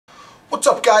What's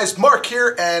up guys, Mark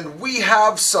here, and we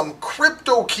have some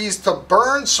crypto keys to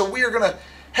burn. So we are going to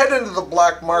head into the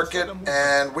black market,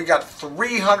 and we got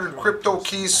 300 crypto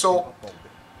keys, so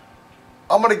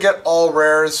I'm going to get all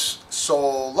rares.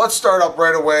 So let's start up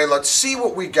right away. Let's see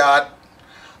what we got.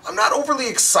 I'm not overly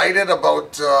excited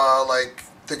about like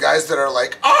the guys that are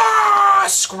like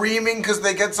screaming because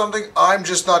they get something. I'm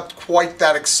just not quite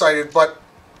that excited, but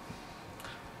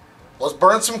let's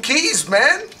burn some keys,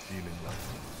 man.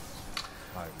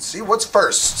 Let's see what's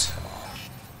first.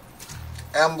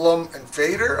 Emblem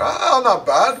Invader. Oh, not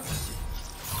bad.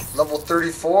 Level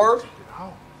 34.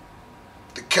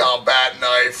 The combat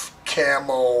knife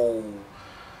camo.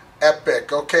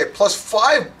 Epic. Okay, plus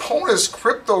 5 bonus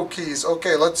crypto keys.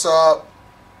 Okay, let's go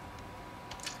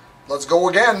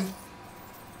again.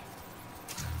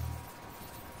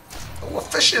 Oh, a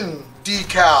fishing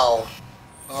decal.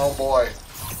 Oh boy.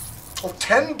 Oh,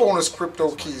 10 bonus crypto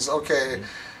keys. Okay.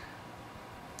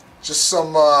 Just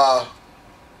some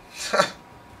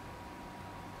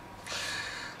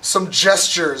some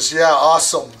gestures. Yeah,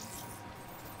 awesome.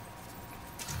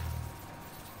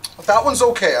 That one's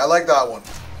okay. I like that one.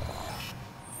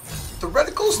 The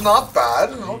reticle's not bad.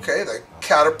 Okay, the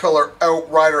Caterpillar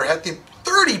Outrider head theme.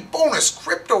 30 bonus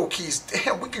crypto keys.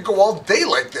 Damn, we could go all day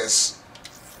like this.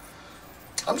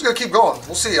 I'm just gonna keep going.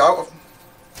 We'll see. Yeah.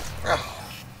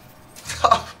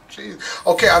 Jeez.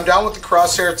 Okay, I'm down with the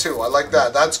crosshair too. I like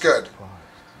that. That's good.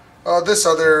 This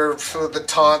other, the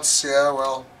taunts, yeah,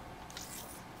 well,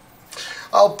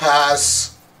 I'll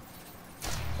pass.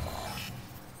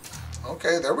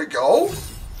 Okay, there we go.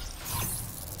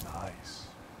 Nice.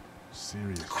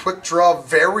 Serious. Quick draw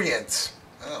variant.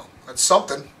 Oh, that's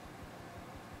something.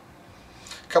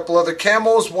 A couple other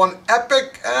camos, one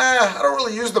epic. I don't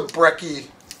really use the Brecci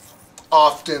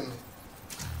often.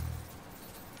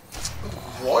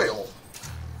 Royal.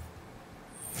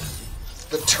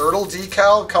 The turtle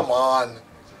decal? Come on.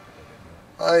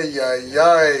 Ay, ay,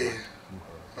 ay.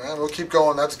 Man, we'll keep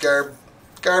going. That's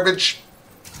garbage.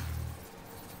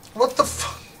 What the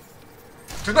fuck?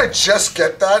 Didn't I just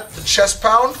get that? The chest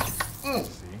pound? See?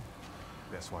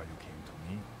 That's why you came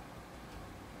to me.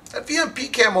 That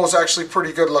VMP camo is actually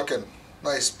pretty good looking.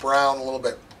 Nice brown a little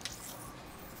bit.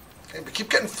 Okay, we keep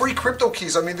getting free crypto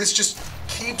keys. I mean, this just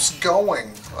keeps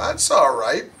going. That's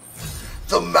alright.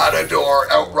 The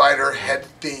Matador Outrider head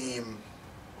theme.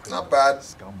 Not bad.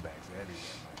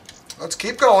 Let's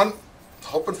keep going.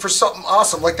 Hoping for something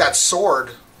awesome, like that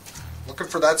sword. Looking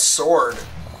for that sword.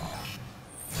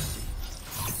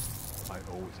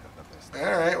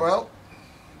 Alright, well.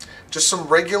 Just some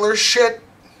regular shit.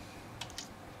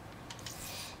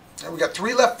 And we got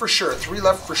 3 left for sure. 3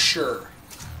 left for sure.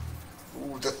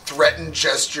 Ooh, the threatened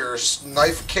gestures.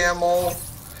 Knife camo.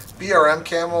 BRM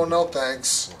camo, no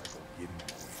thanks.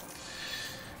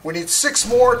 We need 6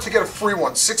 more to get a free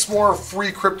one. 6 more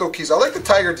free crypto keys. I like the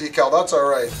tiger decal, that's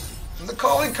alright. And the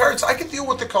calling cards, I can deal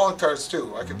with the calling cards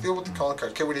too. I can deal with the calling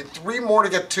cards. Okay, we need 3 more to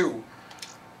get 2.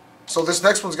 So this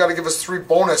next one's got to give us 3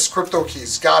 bonus crypto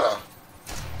keys. Gotta.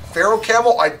 Pharaoh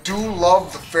camo, I do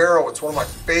love the Pharaoh. It's one of my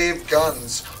fave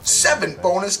guns. 7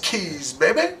 bonus keys,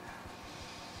 baby.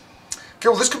 Okay,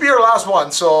 well this could be our last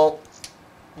one, so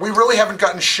we really haven't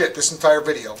gotten shit this entire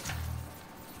video.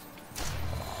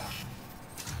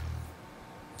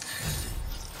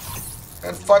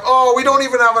 And 5, oh, we don't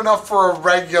even have enough for a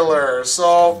regular,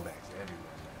 so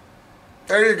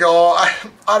there you go.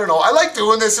 I don't know, I like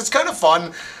doing this, it's kind of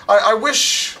fun. I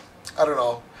wish, I don't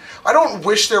know, I don't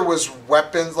wish there was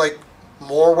weapons, like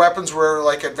more weapons where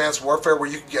like Advanced Warfare where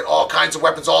you can get all kinds of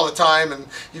weapons all the time and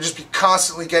you just be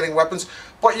constantly getting weapons,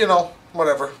 but you know,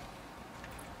 whatever.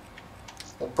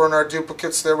 We'll burn our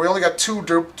duplicates there. We only got 2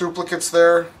 duplicates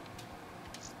there.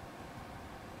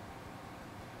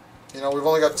 You know, we've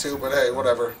only got 2, but hey,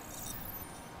 whatever.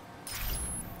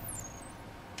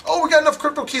 Oh, we got enough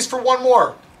crypto keys for 1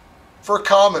 more. For a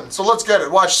common. So let's get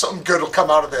it. Watch, something good will come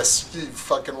out of this. You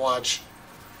fucking watch.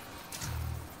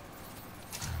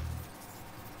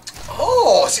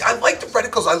 Oh, see, I like the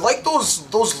reticles. I like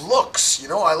those looks, you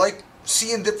know. I like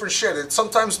seeing different shit. It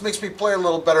sometimes makes me play a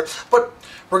little better. But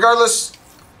regardless,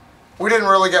 we didn't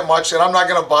really get much, and I'm not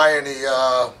going to buy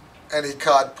any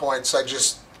COD points. I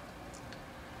just...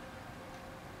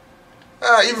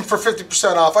 even for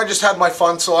 50% off, I just had my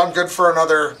fun, so I'm good for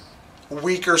another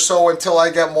week or so until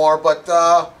I get more. But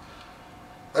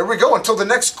there we go. Until the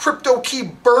next crypto key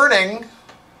burning,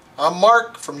 I'm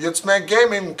Mark from Yutsman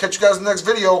Gaming. Catch you guys in the next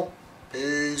video.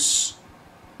 Peace.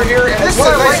 Here, and this is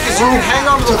nice because you can hang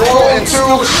onto the wall and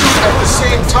still shoot at the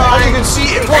same time. As you can see,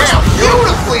 it works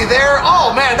beautifully there.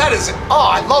 Oh man, that is, oh,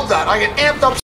 I love that. I get amped up.